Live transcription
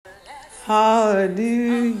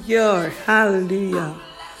Hallelujah. Hallelujah.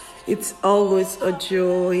 It's always a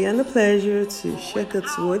joy and a pleasure to share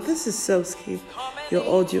God's word. This is Selski, your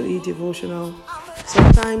audio e-devotional.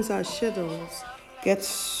 Sometimes our schedules get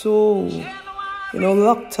so,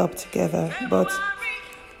 locked up together, but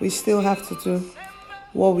we still have to do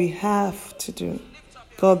what we have to do.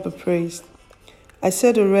 God be praised. I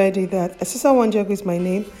said already that Asisa Wanjago is my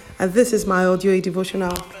name, and this is my audio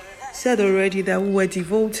e-devotional. Said already that we were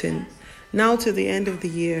devoting now to the end of the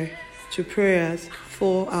year to prayers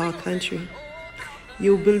for our country.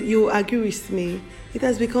 You agree with me? It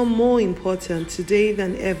has become more important today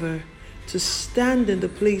than ever to stand in the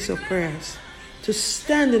place of prayers, to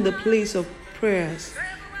stand in the place of prayers,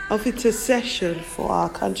 of intercession for our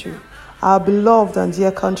country, our beloved and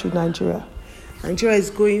dear country, Nigeria. Nigeria is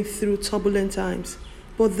going through turbulent times,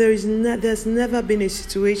 but there's never been a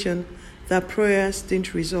situation that prayers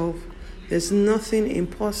didn't resolve. There's nothing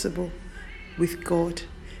impossible with God.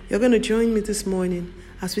 You're going to join me this morning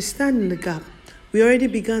as we stand in the gap. We already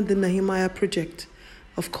began the Nehemiah project.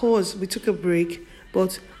 Of course, we took a break,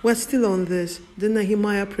 but we're still on this. The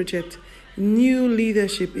Nehemiah project. New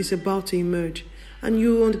leadership is about to emerge. And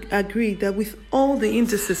you will agree that with all the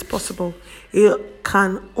indices possible, it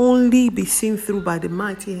can only be seen through by the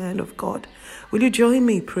mighty hand of God. Will you join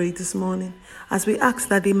me pray this morning as we ask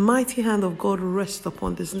that the mighty hand of God rest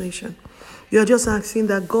upon this nation? You're just asking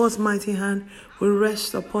that God's mighty hand will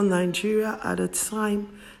rest upon Nigeria at a time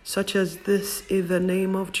such as this in the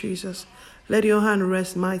name of Jesus. Let your hand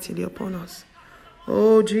rest mightily upon us.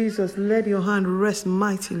 Oh Jesus, let your hand rest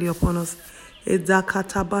mightily upon us.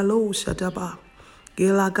 Edakatabalo shadaba.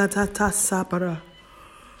 Gelagatata sabara.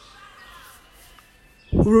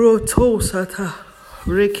 Rotosata.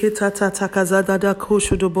 Rekitata takazadada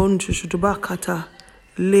koshudobon chushudubakata.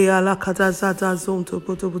 Lealakatazada zonto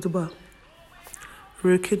botobutuba.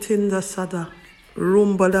 Rikitinda sada.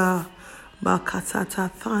 Rumbada. Bakatata.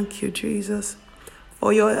 Thank you, Jesus,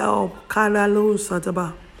 for your help. Kalalo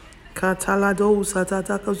sadaba. Katalado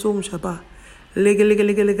sadata kazumshaba.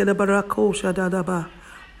 Legaligaligaliga barako shadadaba.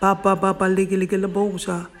 Baba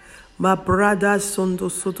ligiligilabosa. Ma brada sondo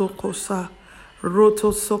sotokosa.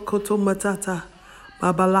 Roto sokoto matata.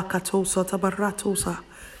 Baba lakato satabaratosa.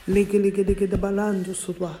 Ligiligiligalabalando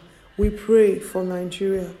sudwa. We pray for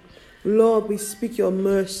Nigeria. Lord, we speak your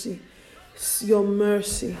mercy. Your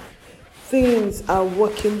mercy. Things are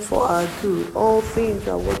working for our good. All things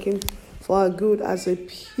are working for our good as a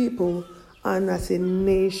people and as a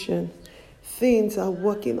nation. Things are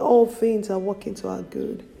working. All things are working to our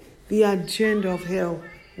good. The agenda of hell,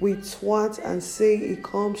 we thwart and say it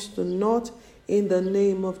comes to naught in the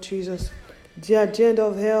name of Jesus. The agenda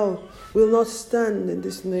of hell will not stand in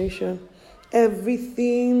this nation.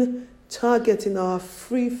 Everything targeting our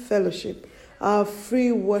free fellowship, our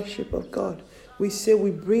free worship of God, we say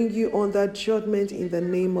we bring you under judgment in the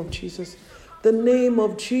name of Jesus. The name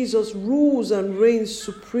of Jesus rules and reigns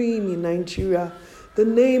supreme in Nigeria. The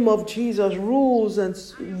name of Jesus rules and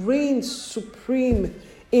reigns supreme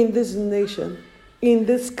in this nation, in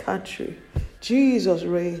this country. Jesus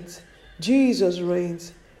reigns. Jesus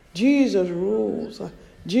reigns. Jesus rules.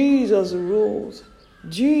 Jesus rules.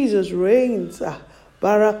 Jesus reigns.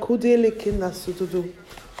 Barakudele kinasutudu.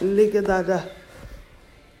 Ligedada.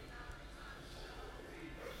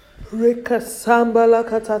 Rekasambala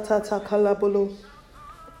katata kalabolo.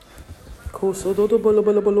 Kosododo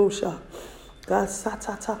bolobolosha.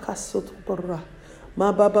 Gasatata kasotobora.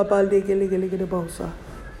 Mababa legele bosa.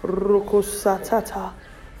 Roko satata.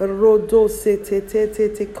 Rodo se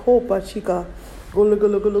kopa chica. Golo.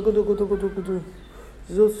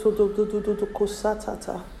 Zosodo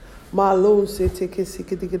kosatata. Malo se teke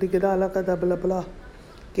sikidigala kadabla bla.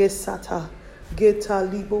 Gesata. Geta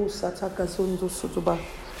libo sataka zondo sotoba.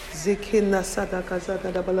 Zekina sadaka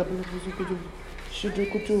zada bala buzukudu.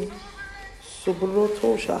 Shudukudu.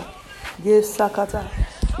 Sobrotosha. Gesakata.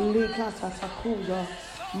 Likata takuda.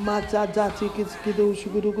 Madada tikits kido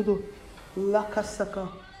shugudugudu. Lakasaka.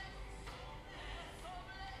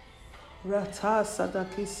 Rata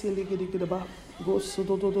sadaki siligidaba. Go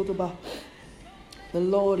sudododoba. The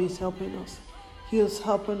Lord is helping us. He is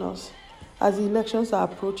helping us. As the elections are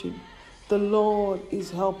approaching, the Lord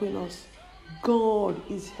is helping us. God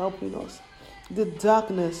is helping us. The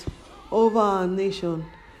darkness over our nation.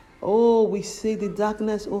 Oh, we see the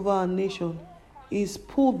darkness over our nation is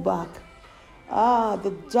pulled back.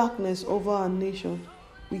 The darkness over our nation,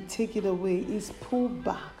 we take it away, is pulled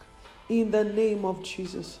back in the name of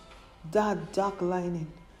Jesus. That dark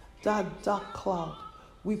lining, that dark cloud,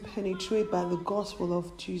 we penetrate by the gospel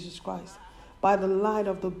of Jesus Christ, by the light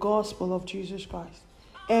of the gospel of Jesus Christ.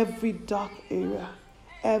 Every dark area,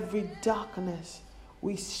 Every darkness,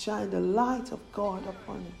 we shine the light of God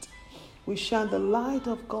upon it. We shine the light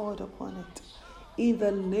of God upon it. In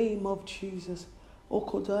the name of Jesus.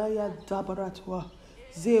 Okodaya dabaratwa.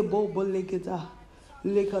 Zebo bolegeda.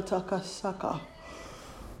 Legataka saka.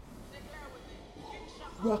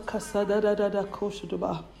 Rakasada da da da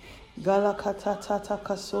koshuduba. Galakata tata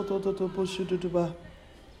kasodo do bushuduba.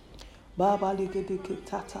 Baba legedeke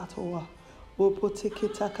tatatoa. Opoteke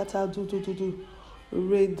takata du.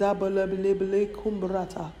 Re dabala lebele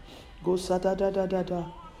kumbrata. Go sada da da da da.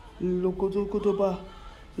 Lokodukuduba.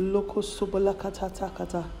 Loko subala katata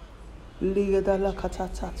kata. Ligada la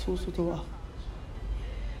katata tusutua.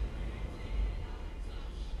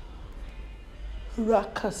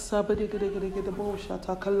 Raka sabadi gede bo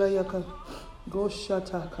shata kalayaka. Go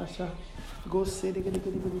shata kasha. Go sidi gede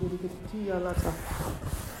lata.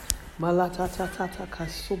 Malata tata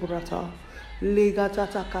kasubrata. Ligata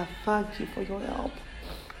taka. Thank you for your help.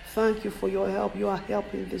 Thank you for your help. You are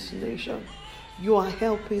helping this nation. You are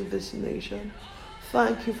helping this nation.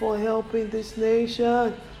 Thank you for helping this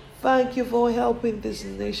nation. Thank you for helping this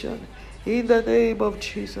nation. In the name of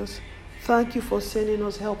Jesus. Thank you for sending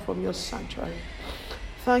us help from your sanctuary.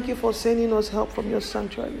 Thank you for sending us help from your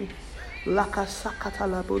sanctuary. Lakasakata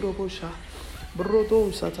labodobosha.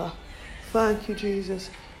 Brodosata. Thank you,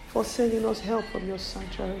 Jesus, for sending us help from your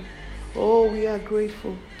sanctuary. Oh, we are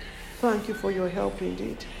grateful. Thank you for your help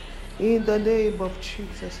indeed. In the name of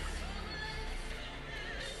Jesus.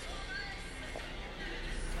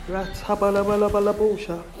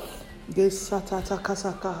 Ratabalabalabosha.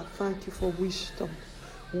 Thank you for wisdom.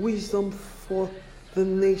 Wisdom for the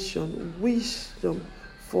nation. Wisdom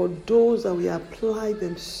for those that will apply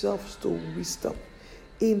themselves to wisdom.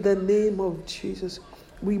 In the name of Jesus,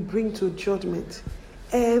 we bring to judgment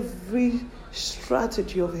every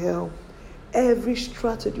strategy of hell. Every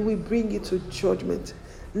strategy, we bring it to judgment.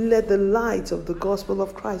 Let the light of the gospel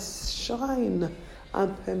of Christ shine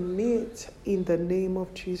and permeate in the name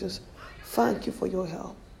of Jesus. Thank you for your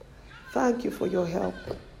help. Thank you for your help.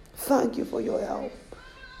 Thank you for your help.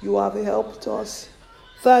 You have helped us.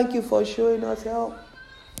 Thank you for showing us help.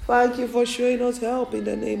 Thank you for showing us help in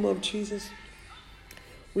the name of Jesus.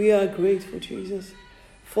 We are grateful, Jesus,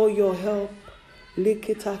 for your help.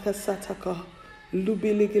 Likitaka sataka,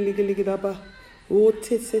 lubiligiligaba,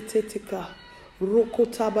 otesetetika,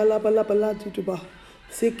 rokotabalabalabala duduba,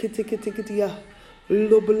 sikitikitia,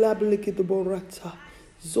 loblablikidaborata,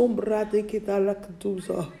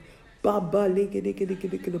 zombradikidalakduza, baba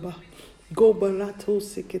ligidikidikidaba, gobarato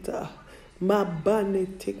sikita, mabane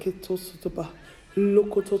tikitosutuba,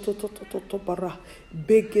 lokotototototobara,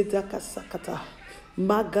 begedakasakata,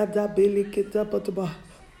 magada belikidabatuba,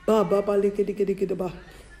 baba balikidikidikidaba,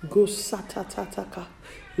 go satatataka,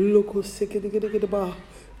 loko sikidikidikidaba,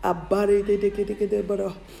 abare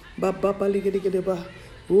dikidikidaba, baba balikidikidaba,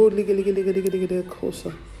 o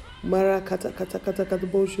ligiligidikidikidikosa,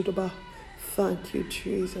 marakatakatakatakataboshutuba. Thank you,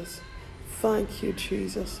 Jesus. Thank you,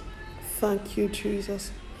 Jesus. Thank you,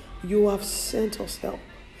 Jesus. You have sent us help.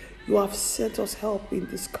 You have sent us help in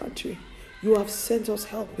this country. You have sent us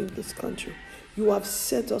help in this country. You have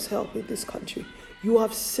sent us help in this country. You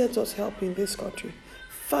have sent us help in this country.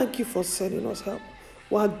 Thank you for sending us help.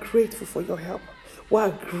 We are grateful for your help. We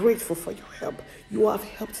are grateful for your help. You have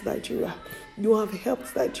helped Nigeria. You have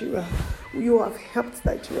helped Nigeria. You have helped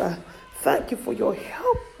Nigeria. Thank you for your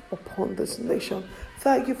help upon this nation.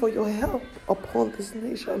 Thank you for your help upon this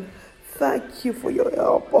nation. Thank you for your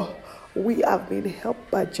help. We have been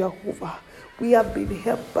helped by Jehovah. We have been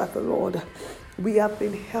helped by the Lord. We have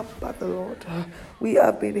been helped by the Lord. We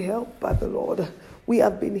have been helped by the Lord. We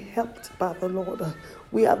have been helped by the Lord.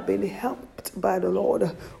 We have been helped by the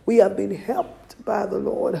Lord. We have been helped by the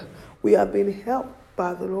Lord. We have been helped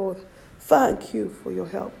by the Lord. Thank you for your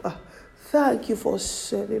help. Thank you for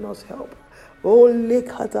sending us help. Oh,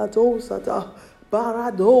 lekatadosata,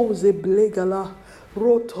 baradoze blegala,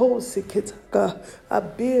 rotose ketaka,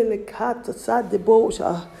 abele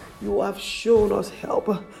katasadebosha. You have shown us help.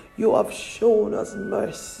 You have shown us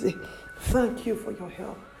mercy. Thank you for your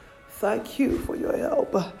help. Thank you for your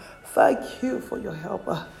help. Thank you for your help.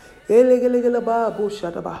 Thank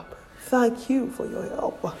you for your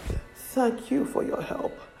help. Thank you for your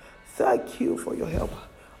help. Thank you for your help.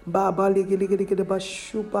 Baba ligiligidaba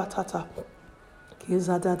shubatata.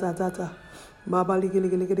 Kizadadadata. Baba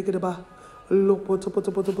ligiligidaba.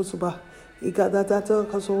 Lopotopotopotopotoba. Igadadata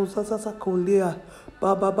kasozazasa kolia.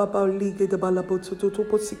 Baba baba ligidaba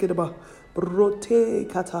lapototoposikidaba. Brote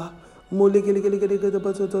kata.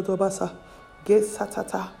 Muligiligidabasa.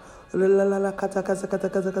 Gesatata. La kata kata kata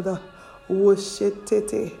kata kata.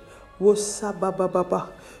 Woshetete. Wosababa baba.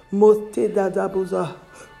 Mote dadabuza.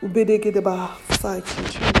 Ubedegedeba. Thank you,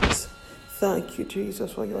 Jesus. Thank you,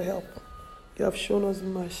 Jesus, for your help. You have shown us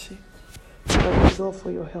mercy. Thank you, Lord,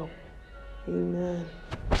 for your help. Amen.